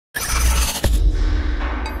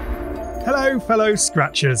Hello fellow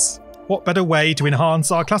Scratchers! What better way to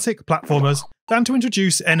enhance our classic platformers than to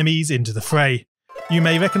introduce enemies into the fray? You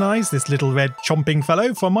may recognise this little red chomping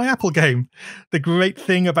fellow from my Apple game. The great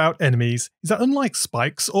thing about enemies is that unlike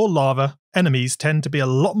spikes or lava, enemies tend to be a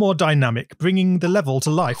lot more dynamic, bringing the level to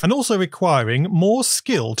life and also requiring more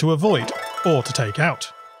skill to avoid or to take out.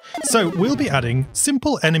 So we'll be adding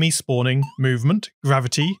simple enemy spawning, movement,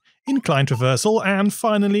 gravity, inclined traversal, and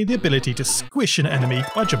finally the ability to squish an enemy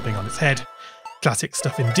by jumping on its head. Classic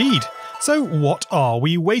stuff indeed. So what are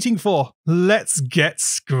we waiting for? Let's get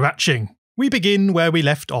scratching. We begin where we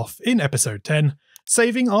left off in episode 10,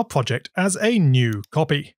 saving our project as a new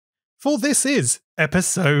copy. For this is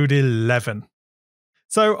episode 11.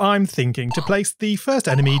 So I'm thinking to place the first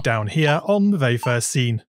enemy down here on the very first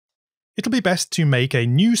scene. It'll be best to make a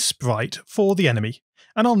new sprite for the enemy,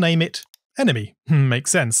 and I'll name it Enemy.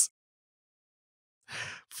 Makes sense.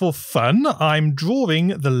 For fun, I'm drawing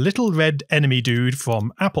the little red enemy dude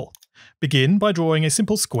from Apple. Begin by drawing a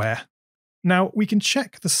simple square. Now we can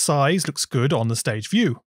check the size looks good on the stage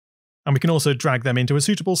view, and we can also drag them into a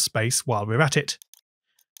suitable space while we're at it.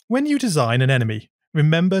 When you design an enemy,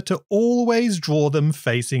 remember to always draw them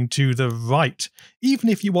facing to the right. Even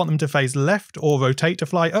if you want them to face left or rotate to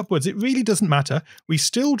fly upwards, it really doesn't matter. We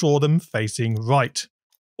still draw them facing right.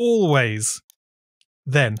 Always.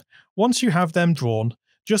 Then, once you have them drawn,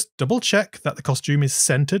 just double check that the costume is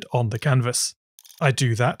centered on the canvas. I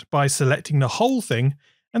do that by selecting the whole thing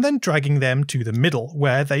and then dragging them to the middle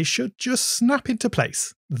where they should just snap into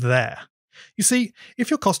place. There. You see, if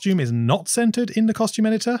your costume is not centered in the costume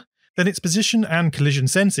editor, then its position and collision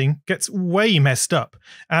sensing gets way messed up,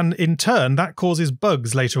 and in turn that causes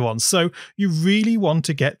bugs later on, so you really want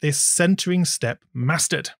to get this centering step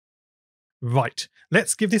mastered. Right,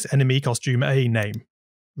 let's give this enemy costume a name.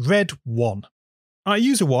 Red 1. I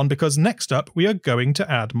use a 1 because next up we are going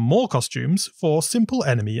to add more costumes for simple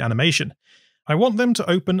enemy animation. I want them to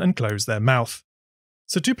open and close their mouth.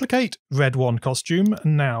 So duplicate Red 1 costume,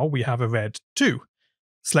 and now we have a Red 2.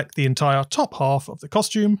 Select the entire top half of the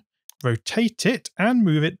costume, rotate it and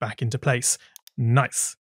move it back into place.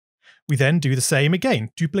 Nice. We then do the same again,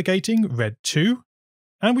 duplicating Red 2,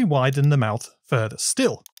 and we widen the mouth further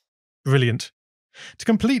still. Brilliant. To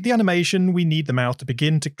complete the animation, we need the mouth to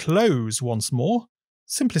begin to close once more.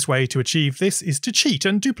 Simplest way to achieve this is to cheat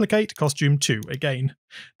and duplicate costume 2 again,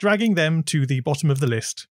 dragging them to the bottom of the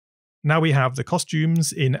list. Now we have the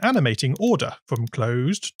costumes in animating order from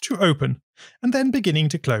closed to open, and then beginning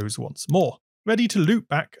to close once more, ready to loop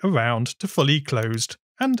back around to fully closed,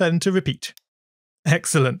 and then to repeat.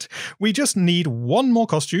 Excellent. We just need one more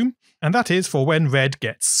costume, and that is for when Red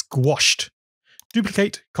gets squashed.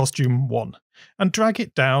 Duplicate costume 1, and drag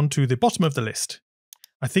it down to the bottom of the list.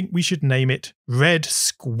 I think we should name it Red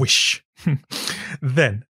Squish.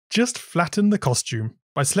 Then, just flatten the costume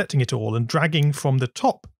by selecting it all and dragging from the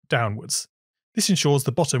top downwards. This ensures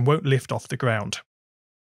the bottom won't lift off the ground.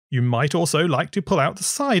 You might also like to pull out the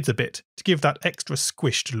sides a bit to give that extra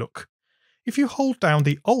squished look. If you hold down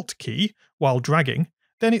the Alt key while dragging,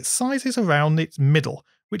 then it sizes around its middle,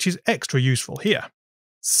 which is extra useful here.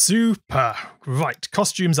 Super! Right,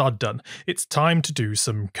 costumes are done. It's time to do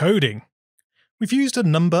some coding. We've used a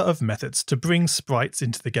number of methods to bring sprites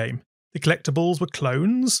into the game. The collectibles were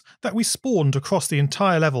clones that we spawned across the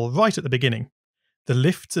entire level right at the beginning. The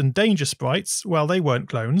lifts and danger sprites, well, they weren't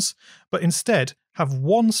clones, but instead have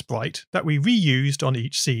one sprite that we reused on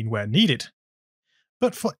each scene where needed.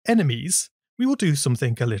 But for enemies, we will do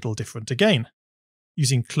something a little different again.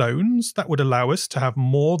 Using clones, that would allow us to have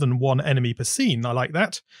more than one enemy per scene, I like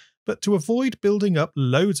that, but to avoid building up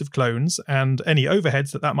loads of clones and any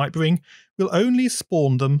overheads that might bring, we'll only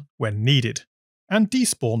spawn them when needed, and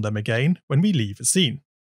despawn them again when we leave a scene.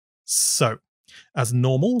 So, as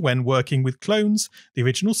normal when working with clones, the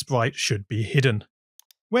original sprite should be hidden.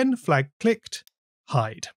 When flag clicked,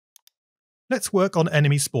 hide. Let's work on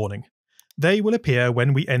enemy spawning. They will appear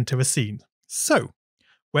when we enter a scene. So,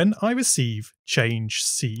 when I receive change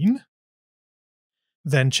scene,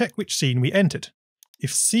 then check which scene we entered.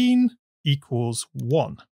 If scene equals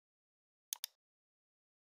 1.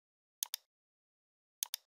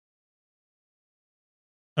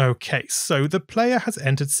 Okay, so the player has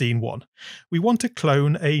entered scene 1. We want to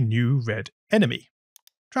clone a new red enemy.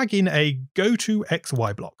 Drag in a go to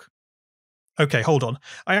XY block. Okay, hold on.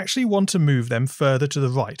 I actually want to move them further to the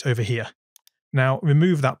right over here. Now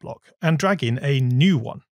remove that block and drag in a new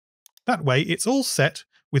one. That way it's all set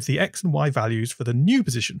with the X and Y values for the new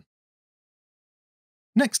position.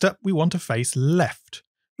 Next up, we want to face left,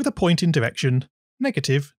 with a point in direction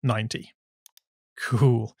 -90.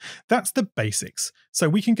 Cool. That's the basics. So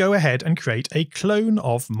we can go ahead and create a clone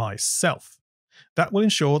of myself. That will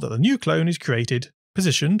ensure that the new clone is created,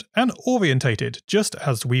 positioned, and orientated just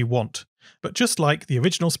as we want. But just like the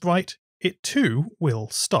original sprite, it too will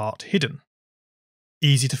start hidden.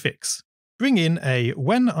 Easy to fix. Bring in a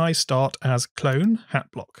when I start as clone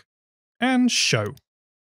hat block. And show.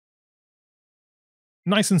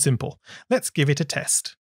 Nice and simple. Let's give it a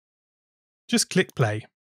test. Just click play.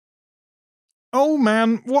 Oh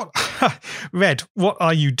man, what? Red, what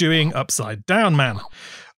are you doing upside down, man?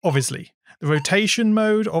 Obviously, the rotation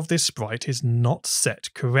mode of this sprite is not set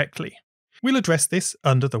correctly. We'll address this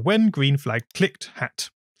under the when green flag clicked hat.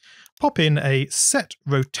 Pop in a set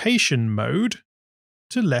rotation mode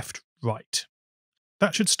to left right.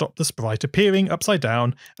 That should stop the sprite appearing upside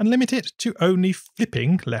down and limit it to only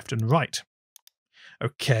flipping left and right.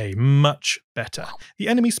 Okay, much better. The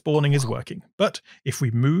enemy spawning is working, but if we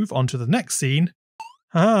move on to the next scene,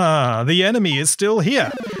 the enemy is still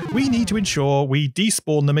here. We need to ensure we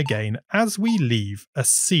despawn them again as we leave a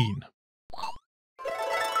scene.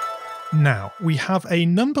 Now, we have a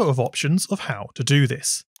number of options of how to do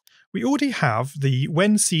this. We already have the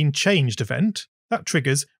when scene changed event that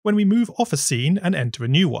triggers when we move off a scene and enter a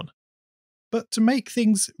new one. But to make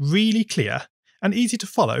things really clear and easy to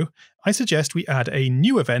follow, I suggest we add a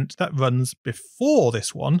new event that runs before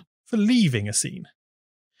this one for leaving a scene.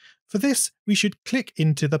 For this, we should click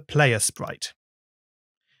into the player sprite.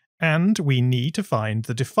 And we need to find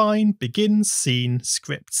the define begin scene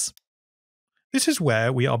scripts. This is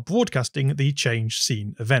where we are broadcasting the change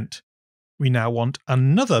scene event. We now want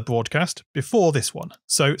another broadcast before this one,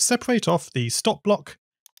 so separate off the stop block,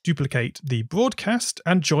 duplicate the broadcast,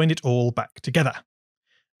 and join it all back together.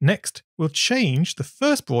 Next, we'll change the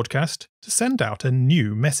first broadcast to send out a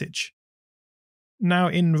new message. Now,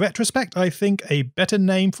 in retrospect, I think a better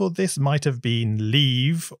name for this might have been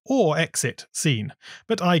leave or exit scene,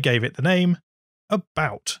 but I gave it the name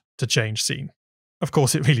about to change scene. Of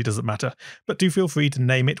course, it really doesn't matter, but do feel free to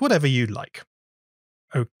name it whatever you like.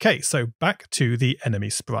 Okay, so back to the enemy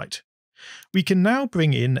sprite. We can now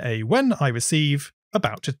bring in a when I receive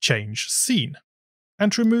about to change scene.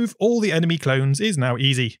 And to remove all the enemy clones is now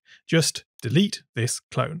easy. Just delete this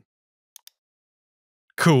clone.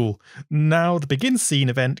 Cool. Now the begin scene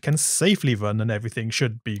event can safely run and everything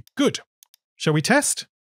should be good. Shall we test?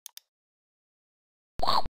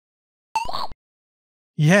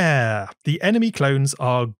 Yeah, the enemy clones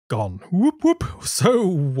are gone. Whoop whoop. So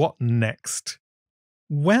what next?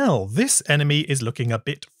 Well, this enemy is looking a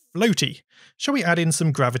bit floaty. Shall we add in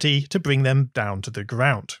some gravity to bring them down to the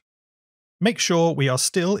ground? Make sure we are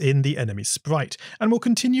still in the enemy sprite, and we'll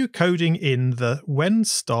continue coding in the when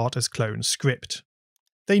start as clone script.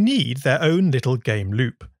 They need their own little game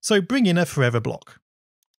loop, so bring in a forever block.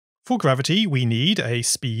 For gravity, we need a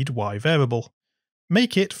speed y variable.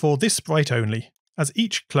 Make it for this sprite only, as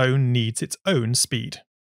each clone needs its own speed.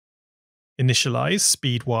 Initialize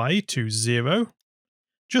speed y to 0,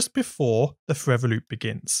 just before the forever loop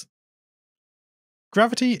begins.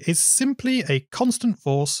 Gravity is simply a constant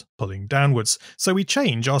force pulling downwards, so we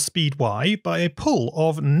change our speed y by a pull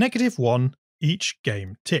of -1 each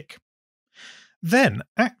game tick. Then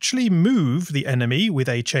actually move the enemy with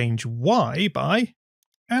a change y by,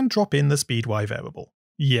 and drop in the speed y variable.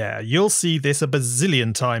 Yeah, you'll see this a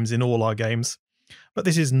bazillion times in all our games. But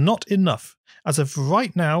this is not enough, as of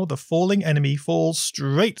right now the falling enemy falls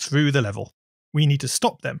straight through the level. We need to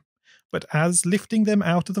stop them. But as lifting them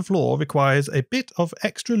out of the floor requires a bit of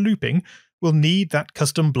extra looping, we'll need that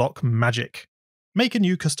custom block magic. Make a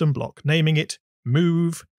new custom block, naming it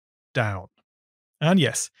Move Down. And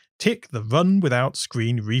yes, tick the Run Without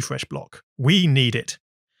Screen Refresh block. We need it.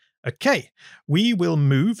 Okay, we will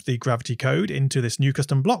move the gravity code into this new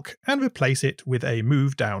custom block and replace it with a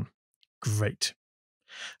Move Down. Great.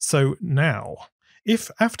 So now,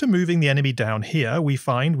 if after moving the enemy down here we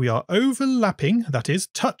find we are overlapping, that is,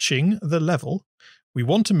 touching the level, we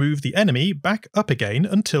want to move the enemy back up again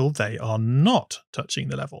until they are not touching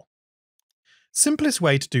the level. Simplest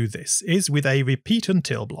way to do this is with a repeat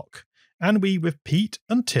until block, and we repeat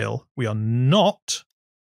until we are not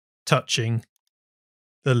touching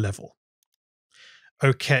the level.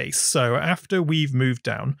 Okay, so after we've moved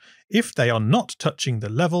down, if they are not touching the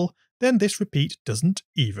level, then this repeat doesn't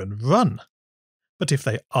even run. But if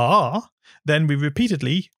they are, then we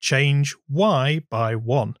repeatedly change y by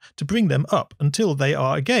 1 to bring them up until they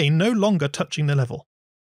are again no longer touching the level.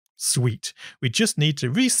 Sweet, we just need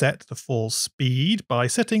to reset the fall's speed by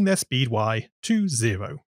setting their speed y to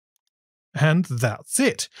 0. And that's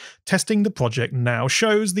it. Testing the project now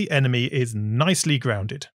shows the enemy is nicely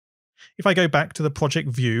grounded. If I go back to the project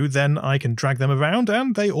view, then I can drag them around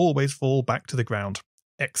and they always fall back to the ground.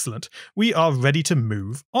 Excellent. We are ready to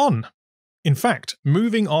move on. In fact,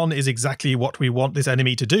 moving on is exactly what we want this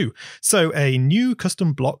enemy to do, so a new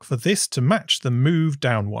custom block for this to match the move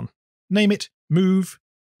down one. Name it move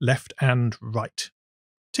left and right.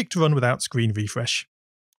 Tick to run without screen refresh.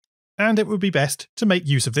 And it would be best to make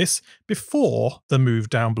use of this before the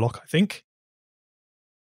move down block, I think.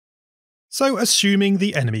 So assuming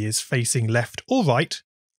the enemy is facing left or right,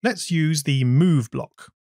 let's use the move block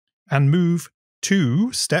and move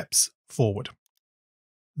 2 steps forward.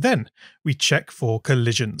 Then we check for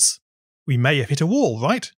collisions. We may have hit a wall,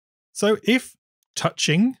 right? So if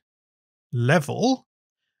touching level,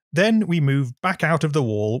 then we move back out of the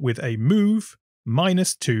wall with a move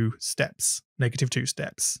 -2 steps, -2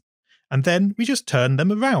 steps. And then we just turn them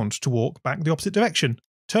around to walk back the opposite direction.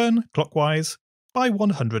 Turn clockwise by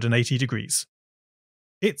 180 degrees.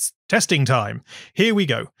 It's testing time. Here we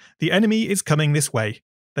go. The enemy is coming this way.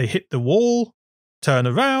 They hit the wall, turn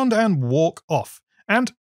around and walk off.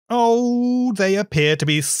 And oh, they appear to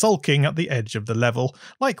be sulking at the edge of the level,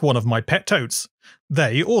 like one of my pet toads.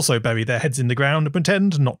 They also bury their heads in the ground and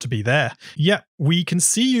pretend not to be there. Yeah, we can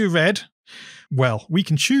see you, Red. Well, we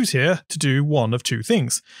can choose here to do one of 2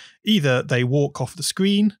 things. Either they walk off the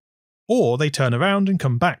screen, or they turn around and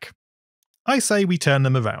come back. I say we turn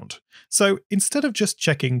them around. So instead of just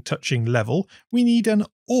checking touching level, we need an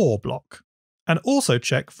OR block, and also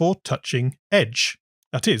check for touching edge.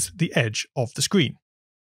 That is, the edge of the screen.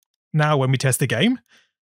 Now when we test the game,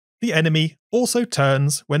 the enemy also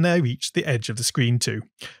turns when they reach the edge of the screen too.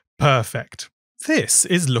 Perfect. This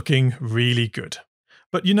is looking really good.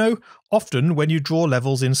 But you know, often when you draw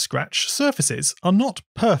levels in Scratch, surfaces are not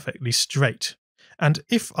perfectly straight. And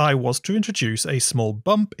if I was to introduce a small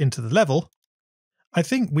bump into the level, I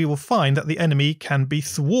think we will find that the enemy can be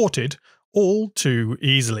thwarted all too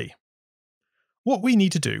easily. What we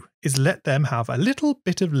need to do is let them have a little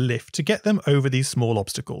bit of lift to get them over these small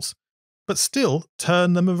obstacles, but still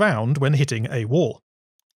turn them around when hitting a wall.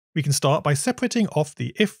 We can start by separating off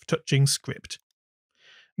the if touching script.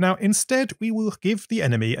 Now instead we will give the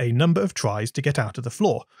enemy a number of tries to get out of the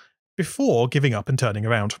floor, before giving up and turning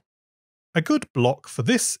around. A good block for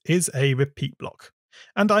this is a repeat block,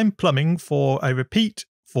 and I'm plumbing for a repeat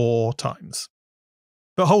 4 times.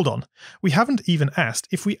 But hold on, we haven't even asked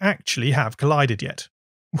if we actually have collided yet.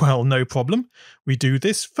 Well, no problem, we do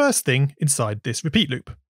this first thing inside this repeat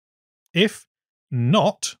loop. If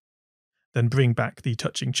not, then bring back the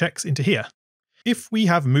touching checks into here. If we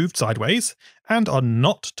have moved sideways and are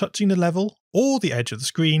not touching the level or the edge of the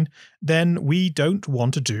screen, then we don't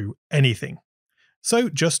want to do anything. So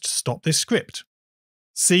just stop this script.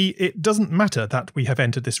 See, it doesn't matter that we have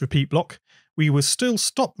entered this repeat block. We will still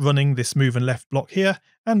stop running this move and left block here,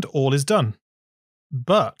 and all is done.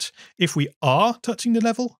 But if we are touching the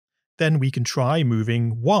level, then we can try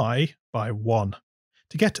moving Y by 1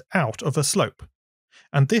 to get out of a slope.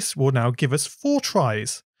 And this will now give us 4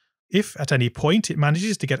 tries. If at any point it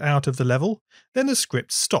manages to get out of the level, then the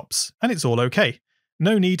script stops and it's all okay.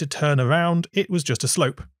 No need to turn around, it was just a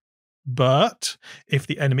slope. But if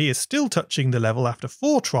the enemy is still touching the level after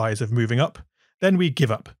 4 tries of moving up, then we give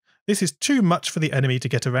up. This is too much for the enemy to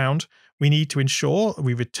get around. We need to ensure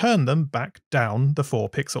we return them back down the 4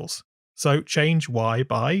 pixels. So change Y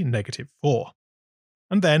by -4.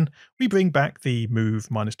 And then we bring back the move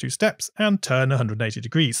 -2 steps and turn 180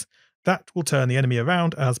 degrees. That will turn the enemy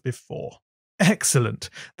around as before. Excellent.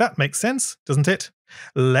 That makes sense, doesn't it?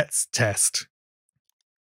 Let's test.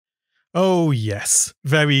 Oh yes,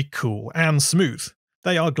 very cool and smooth.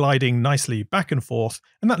 They are gliding nicely back and forth,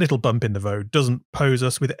 and that little bump in the road doesn't pose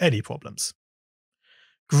us with any problems.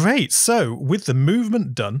 Great, so with the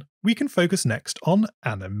movement done, we can focus next on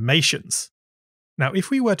animations. Now, if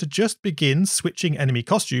we were to just begin switching enemy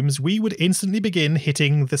costumes, we would instantly begin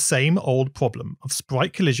hitting the same old problem of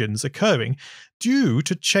sprite collisions occurring due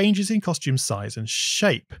to changes in costume size and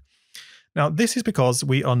shape. Now, this is because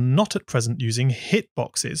we are not at present using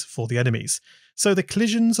hitboxes for the enemies, so the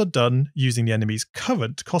collisions are done using the enemy's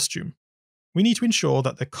current costume. We need to ensure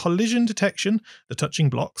that the collision detection, the touching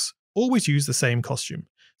blocks, always use the same costume.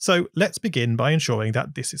 So let's begin by ensuring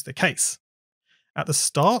that this is the case. At the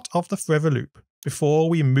start of the forever loop, before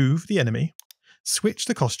we move the enemy, switch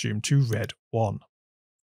the costume to red 1.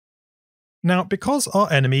 Now, because our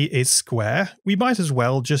enemy is square, we might as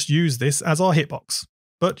well just use this as our hitbox.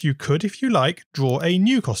 But you could, if you like, draw a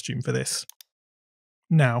new costume for this.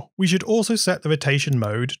 Now, we should also set the rotation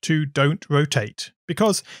mode to don't rotate,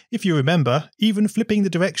 because if you remember, even flipping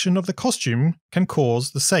the direction of the costume can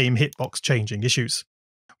cause the same hitbox changing issues.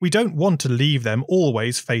 we don't want to leave them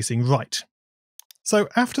always facing right. So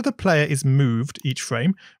after the player is moved each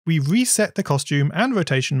frame, we reset the costume and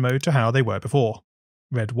rotation mode to how they were before.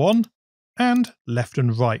 Red 1 and left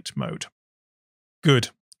and right mode. Good,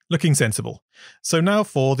 looking sensible. So now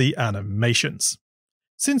for the animations.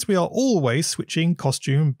 Since we are always switching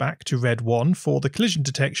costume back to red 1 for the collision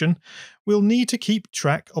detection, we'll need to keep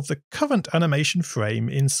track of the current animation frame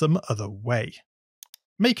in some other way.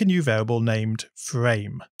 Make a new variable named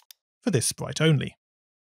frame for this sprite only.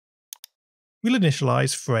 We'll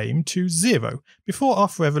initialize frame to 0 before our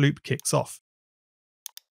forever loop kicks off.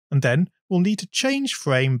 And then we'll need to change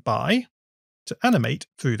frame by to animate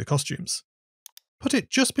through the costumes. Put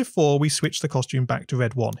it just before we switch the costume back to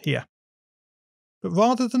red 1 here. But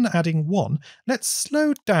rather than adding 1, let's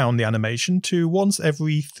slow down the animation to once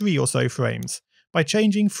every 3 or so frames by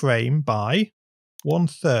changing frame by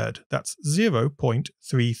 1/3, that's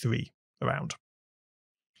 0.33 around.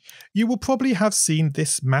 You will probably have seen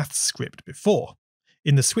this math script before.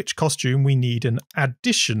 In the switch costume, we need an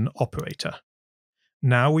addition operator.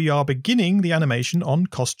 Now we are beginning the animation on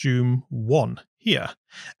costume 1 here,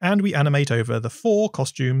 and we animate over the 4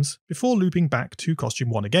 costumes before looping back to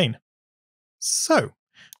costume 1 again. So,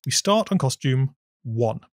 we start on costume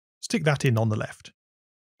 1. Stick that in on the left.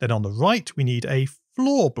 Then on the right, we need a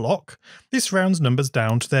floor block. This rounds numbers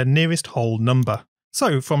down to their nearest whole number.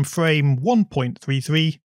 So, from frame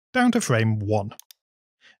 1.33 down to frame 1.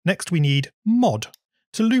 Next, we need mod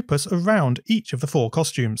to loop us around each of the 4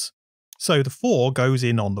 costumes. So the 4 goes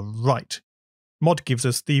in on the right. Mod gives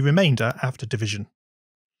us the remainder after division.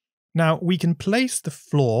 Now we can place the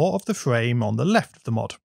floor of the frame on the left of the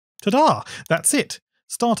mod. Ta-da! That's it!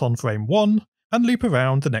 Start on frame 1 and loop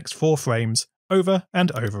around the next 4 frames over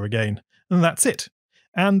and over again. And that's it.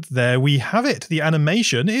 And there we have it. The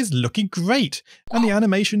animation is looking great, and the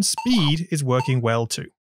animation speed is working well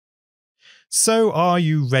too. So are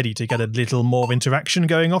you ready to get a little more interaction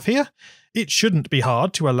going off here? It shouldn't be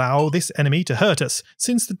hard to allow this enemy to hurt us,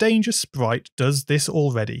 since the danger sprite does this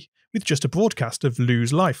already, with just a broadcast of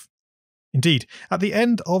lose life. Indeed, at the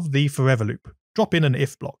end of the forever loop, drop in an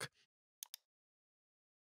if block,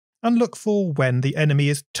 and look for when the enemy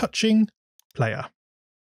is touching player.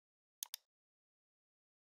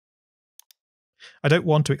 I don't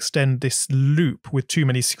want to extend this loop with too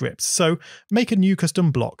many scripts, so make a new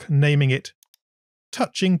custom block, naming it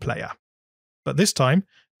touching player. But this time,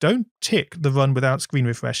 don't tick the run without screen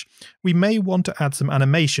refresh. We may want to add some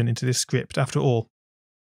animation into this script after all.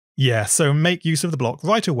 Yeah, so make use of the block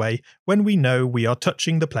right away when we know we are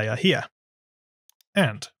touching the player here.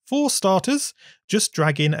 And for starters, just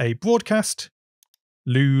drag in a broadcast,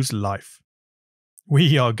 lose life.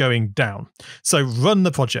 We are going down. So run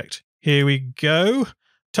the project. Here we go.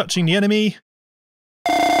 Touching the enemy.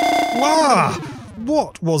 Wow!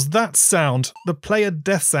 What was that sound? The player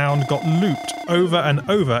death sound got looped over and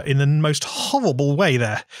over in the most horrible way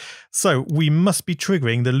there. So we must be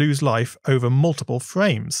triggering the lose life over multiple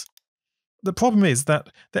frames. The problem is that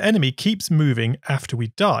the enemy keeps moving after we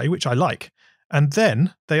die, which I like, and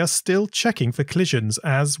then they are still checking for collisions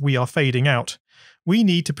as we are fading out. We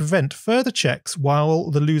need to prevent further checks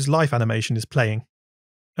while the lose life animation is playing.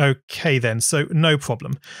 Okay then, so no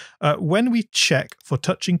problem. When we check for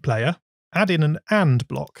touching player, add in an AND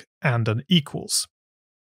block and an equals.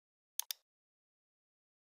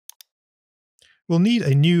 We'll need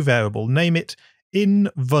a new variable, name it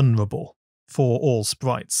invulnerable for all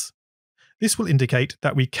sprites. This will indicate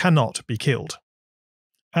that we cannot be killed.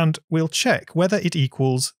 And we'll check whether it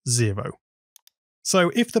equals 0.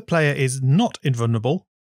 So if the player is not invulnerable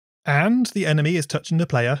and the enemy is touching the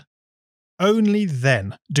player, only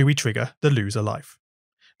then do we trigger the loser life.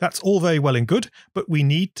 That's all very well and good, but we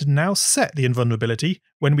need to now set the invulnerability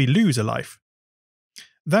when we lose a life.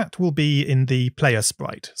 That will be in the player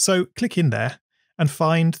sprite, so click in there and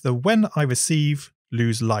find the when I receive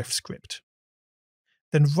lose life script.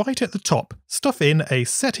 Then right at the top, stuff in a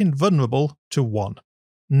set invulnerable to 1.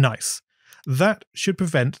 Nice. That should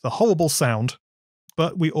prevent the horrible sound,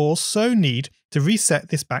 but we also need to reset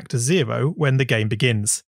this back to 0 when the game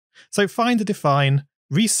begins. So find the define,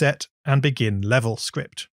 reset and begin level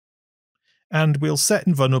script. And we'll set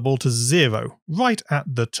invulnerable to 0 right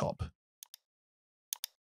at the top.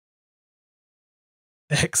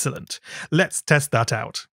 Excellent. Let's test that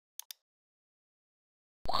out.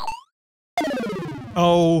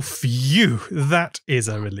 Oh, phew, that is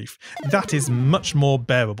a relief. That is much more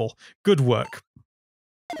bearable. Good work.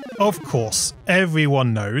 Of course,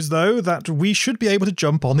 everyone knows, though, that we should be able to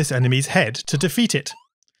jump on this enemy's head to defeat it.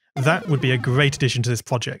 That would be a great addition to this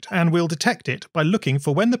project, and we'll detect it by looking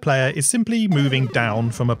for when the player is simply moving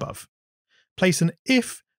down from above. Place an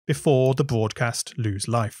if before the broadcast lose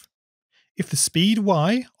life. If the speed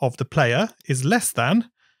y of the player is less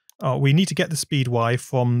than, we need to get the speed y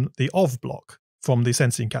from the of block from the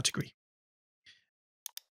sensing category.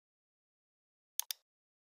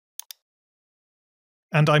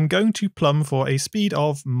 And I'm going to plumb for a speed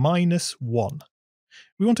of -1.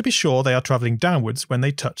 We want to be sure they are travelling downwards when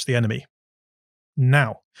they touch the enemy.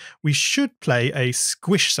 Now, we should play a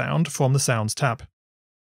squish sound from the Sounds tab.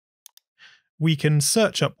 We can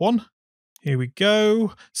search up one. Here we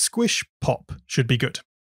go. Squish pop should be good.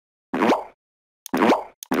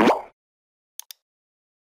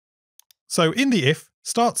 So in the if,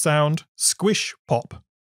 start sound, squish pop.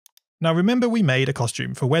 Now remember we made a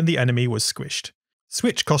costume for when the enemy was squished.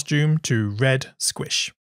 Switch costume to red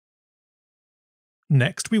squish.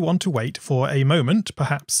 Next we want to wait for a moment,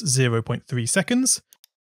 perhaps 0.3 seconds,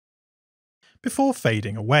 before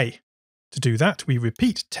fading away. To do that we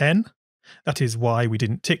repeat 10. That is why we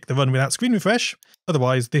didn't tick the run without screen refresh,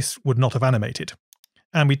 otherwise this would not have animated.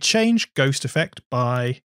 And we change ghost effect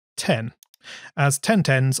by 10, as 10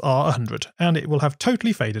 tens are 100, and it will have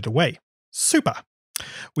totally faded away. Super!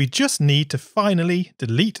 We just need to finally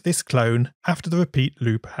delete this clone after the repeat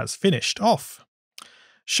loop has finished off.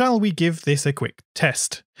 Shall we give this a quick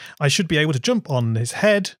test? I should be able to jump on his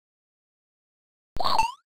head.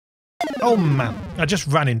 Oh man, I just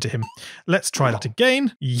ran into him. Let's try that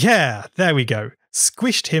again. Yeah, there we go.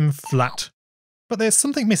 Squished him flat. But there's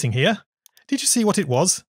something missing here. Did you see what it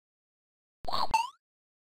was?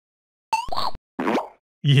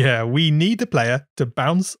 Yeah, we need the player to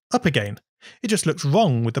bounce up again. It just looks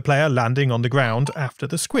wrong with the player landing on the ground after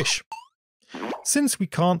the squish. Since we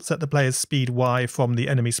can't set the player's speed y from the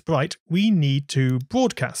enemy sprite, we need to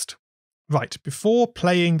broadcast. Right, before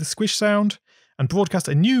playing the squish sound, and broadcast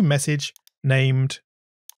a new message named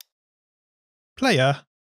player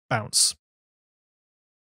bounce.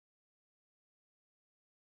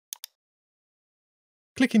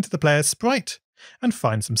 Click into the player's sprite and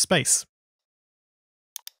find some space.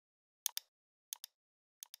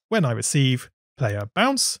 When I receive player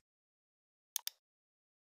bounce,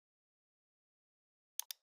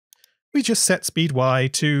 we just set speed y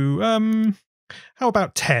to, how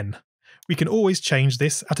about 10? We can always change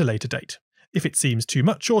this at a later date, if it seems too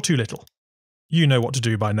much or too little. You know what to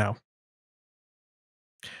do by now.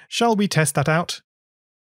 Shall we test that out?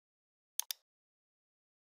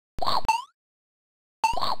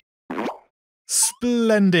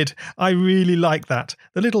 Splendid! I really like that.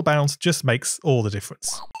 The little bounce just makes all the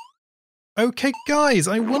difference. Okay guys,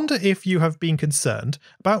 I wonder if you have been concerned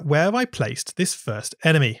about where I placed this first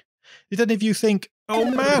enemy. Did any of you think, oh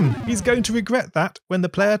man, he's going to regret that when the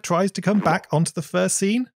player tries to come back onto the first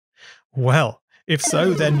scene? Well, if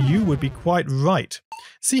so, then you would be quite right.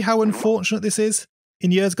 See how unfortunate this is?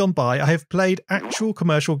 In years gone by, I have played actual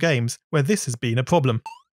commercial games where this has been a problem.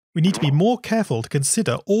 We need to be more careful to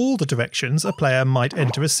consider all the directions a player might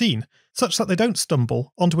enter a scene, such that they don't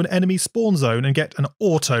stumble onto an enemy spawn zone and get an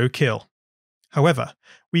auto kill. However,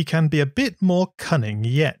 we can be a bit more cunning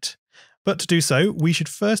yet. But to do so, we should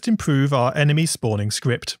first improve our enemy spawning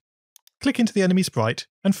script. Click into the enemy sprite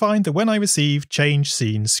and find the When I Receive Change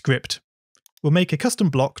Scene script. We'll make a custom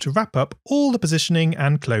block to wrap up all the positioning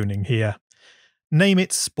and cloning here. Name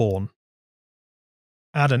it Spawn.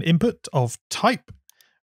 Add an input of type,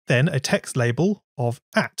 then a text label of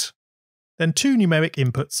 @, then 2 numeric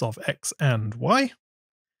inputs of X and Y,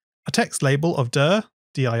 a text label of dir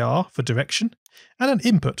for direction, and an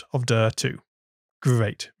input of dir2.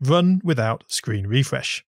 Great, run without screen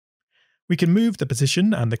refresh. We can move the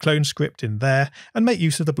position and the clone script in there and make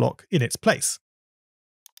use of the block in its place.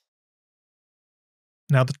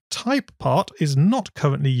 Now the type part is not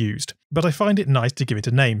currently used, but I find it nice to give it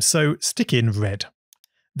a name, so stick in red.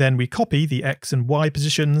 Then we copy the X and Y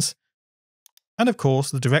positions, and of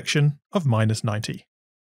course the direction of -90.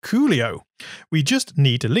 Coolio! We just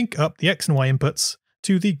need to link up the X and Y inputs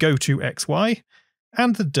to the go-to-XY,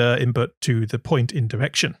 and the dir input to the point in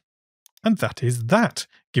direction. And that is that.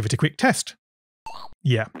 Give it a quick test.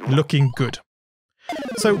 Yeah, looking good.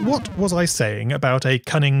 So what was I saying about a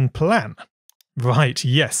cunning plan? Right,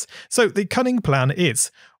 yes. So the cunning plan is,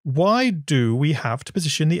 why do we have to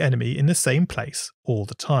position the enemy in the same place all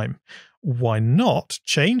the time? Why not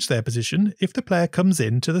change their position if the player comes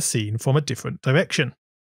into the scene from a different direction?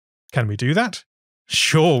 Can we do that?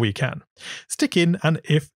 Sure we can. Stick in an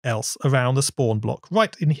if-else around the spawn block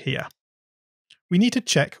right in here. We need to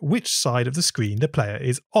check which side of the screen the player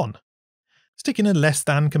is on. Stick in a less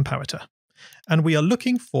than comparator. And we are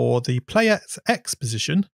looking for the player's X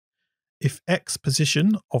position. If X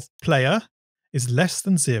position of player is less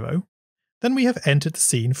than 0, then we have entered the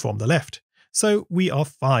scene from the left. so we are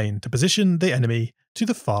fine to position the enemy to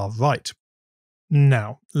the far right.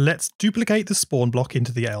 Now, let's duplicate the spawn block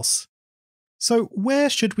into the else. So where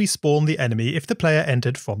should we spawn the enemy if the player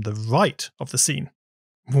entered from the right of the scene?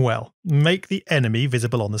 Well, make the enemy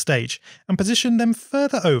visible on the stage, and position them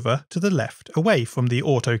further over to the left, away from the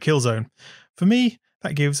auto kill zone. For me,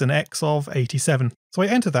 that gives an X of 87, so I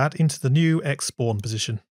enter that into the new X spawn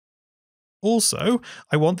position. Also,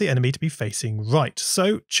 I want the enemy to be facing right,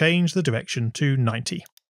 so change the direction to 90.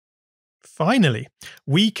 Finally,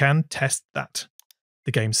 we can test that.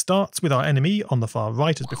 The game starts with our enemy on the far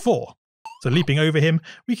right as before, so leaping over him,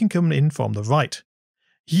 we can come in from the right.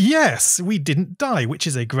 Yes, we didn't die, which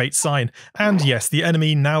is a great sign. And yes, the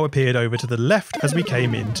enemy now appeared over to the left as we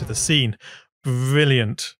came into the scene.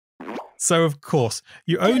 Brilliant. So of course,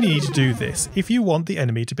 you only need to do this if you want the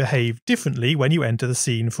enemy to behave differently when you enter the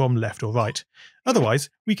scene from left or right. Otherwise,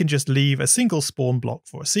 we can just leave a single spawn block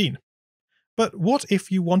for a scene. But what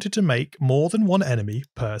if you wanted to make more than one enemy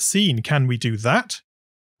per scene? Can we do that?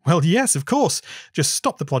 Well, yes, of course. Just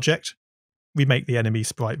stop the project. We make the enemy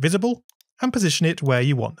sprite visible and position it where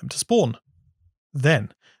you want them to spawn.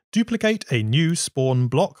 Then, duplicate a new spawn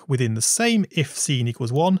block within the same if scene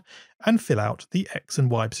equals 1 and fill out the X and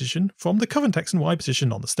Y position from the current X and Y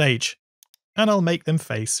position on the stage. And I'll make them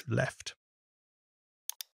face left.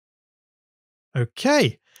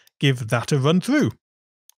 Okay, give that a run through.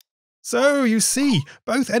 So you see,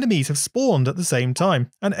 both enemies have spawned at the same time,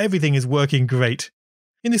 and everything is working great.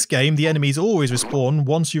 In this game, the enemies always respawn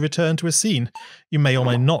once you return to a scene. You may or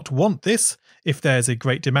may not want this. If there's a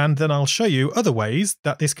great demand, then I'll show you other ways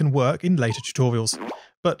that this can work in later tutorials.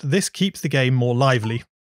 But this keeps the game more lively.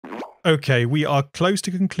 Okay, we are close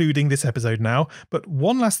to concluding this episode now, but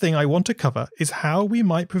one last thing I want to cover is how we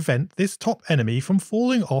might prevent this top enemy from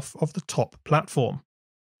falling off of the top platform.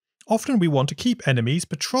 Often we want to keep enemies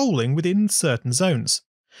patrolling within certain zones.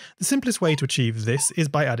 The simplest way to achieve this is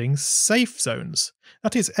by adding safe zones,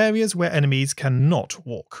 that is, areas where enemies cannot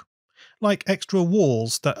walk, like extra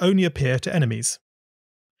walls that only appear to enemies.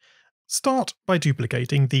 Start by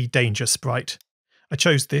duplicating the danger sprite. I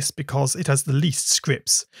chose this because it has the least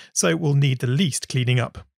scripts, so it will need the least cleaning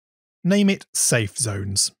up. Name it Safe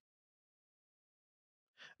Zones.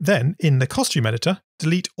 Then, in the costume editor,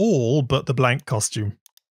 delete all but the blank costume.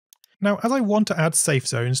 Now, as I want to add safe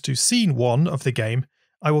zones to scene 1 of the game,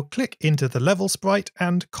 I will click into the level sprite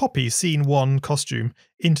and copy scene 1 costume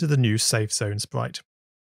into the new safe zone sprite.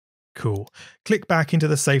 Cool. Click back into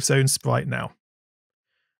the safe zone sprite now.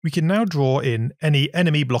 We can now draw in any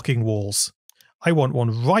enemy blocking walls. I want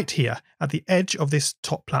one right here at the edge of this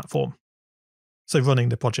top platform. So running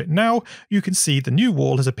the project now, you can see the new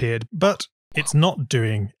wall has appeared, but it's not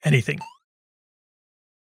doing anything.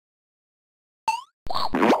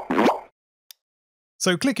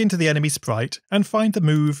 So click into the enemy sprite and find the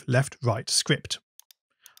move left-right script.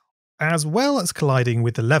 As well as colliding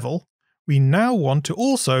with the level, we now want to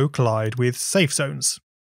also collide with safe zones.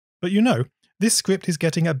 But you know, this script is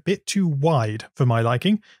getting a bit too wide for my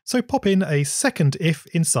liking, so pop in a second if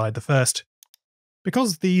inside the first.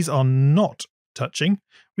 Because these are not touching,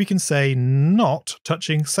 we can say not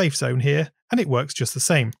touching safe zone here, and it works just the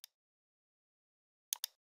same.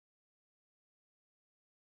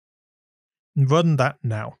 Run that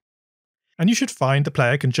now. And you should find the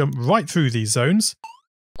player can jump right through these zones.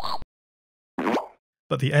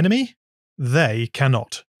 But the enemy? They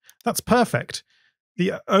cannot. That's perfect.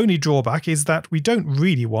 The only drawback is that we don't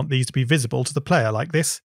really want these to be visible to the player like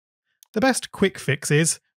this. The best quick fix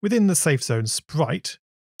is, within the safe zone sprite,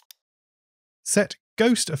 set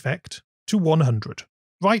ghost effect to 100,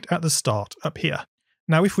 right at the start up here.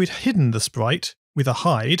 Now if we'd hidden the sprite with a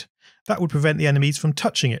hide, that would prevent the enemies from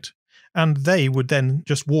touching it, and they would then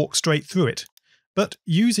just walk straight through it. But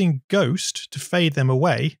using ghost to fade them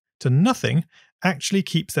away to nothing actually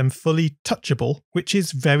keeps them fully touchable, which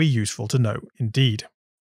is very useful to know indeed.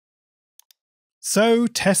 So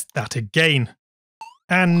test that again.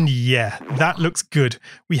 And yeah, that looks good.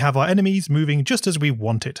 We have our enemies moving just as we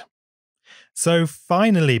wanted. So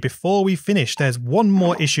finally, before we finish, there's one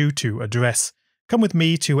more issue to address. Come with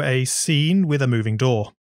me to a scene with a moving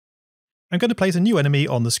door. I'm going to place a new enemy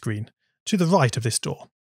on the screen, to the right of this door.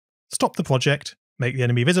 Stop the project, make the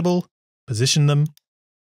enemy visible, position them,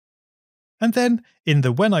 and then, in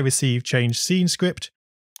the When I Receive Change Scene script,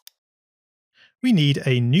 we need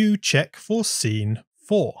a new check for Scene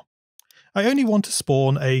 4. I only want to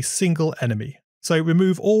spawn a single enemy, so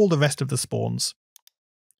remove all the rest of the spawns.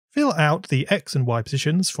 Fill out the X and Y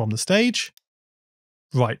positions from the stage.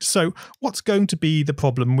 Right, so what's going to be the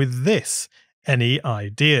problem with this? Any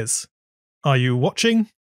ideas? Are you watching?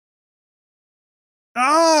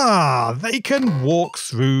 Ah, they can walk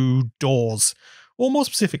through doors. Or more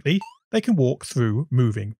specifically, they can walk through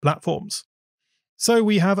moving platforms. So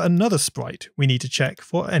we have another sprite we need to check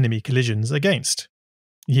for enemy collisions against.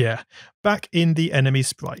 Yeah, back in the enemy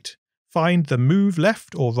sprite, find the move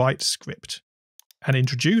left or right script and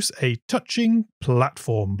introduce a touching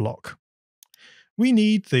platform block. We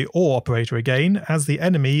need the OR operator again, as the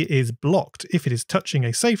enemy is blocked if it is touching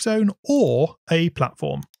a safe zone or a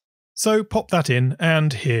platform. So pop that in,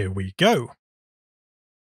 and here we go.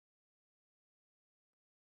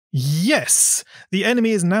 Yes! The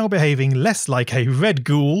enemy is now behaving less like a red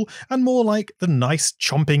ghoul and more like the nice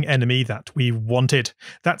chomping enemy that we wanted.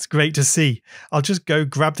 That's great to see. I'll just go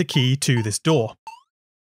grab the key to this door.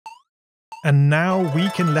 And now we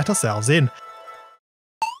can let ourselves in.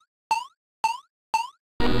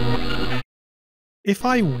 If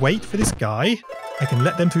I wait for this guy, I can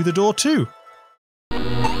let them through the door too.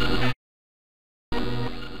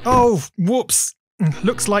 Oh, whoops.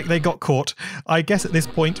 Looks like they got caught. I guess at this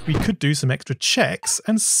point we could do some extra checks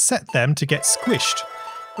and set them to get squished.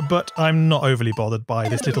 But I'm not overly bothered by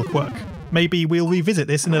this little quirk. Maybe we'll revisit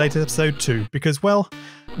this in a later episode too, because, well,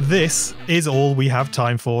 this is all we have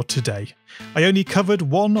time for today. I only covered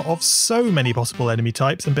one of so many possible enemy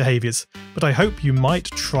types and behaviours, but I hope you might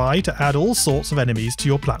try to add all sorts of enemies to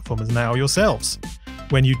your platformers now yourselves.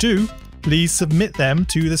 When you do, please submit them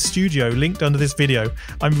to the studio linked under this video.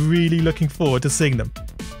 I'm really looking forward to seeing them.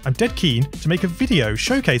 I'm dead keen to make a video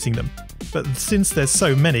showcasing them, but since there's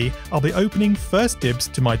so many, I'll be opening first dibs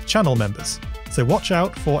to my channel members. So watch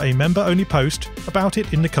out for a member-only post about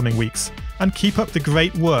it in the coming weeks, and keep up the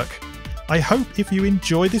great work. I hope if you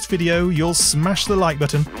enjoyed this video, you'll smash the like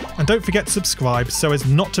button, and don't forget to subscribe so as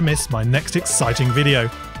not to miss my next exciting video.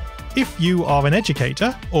 If you are an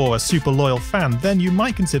educator or a super loyal fan, then you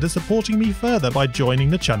might consider supporting me further by joining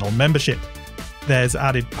the channel membership. There's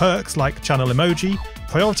added perks like channel emoji,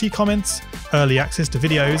 priority comments, early access to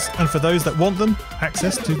videos, and for those that want them,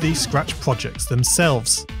 access to the Scratch projects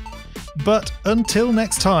themselves. But until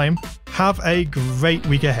next time, have a great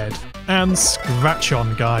week ahead, and Scratch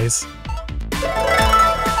on, guys!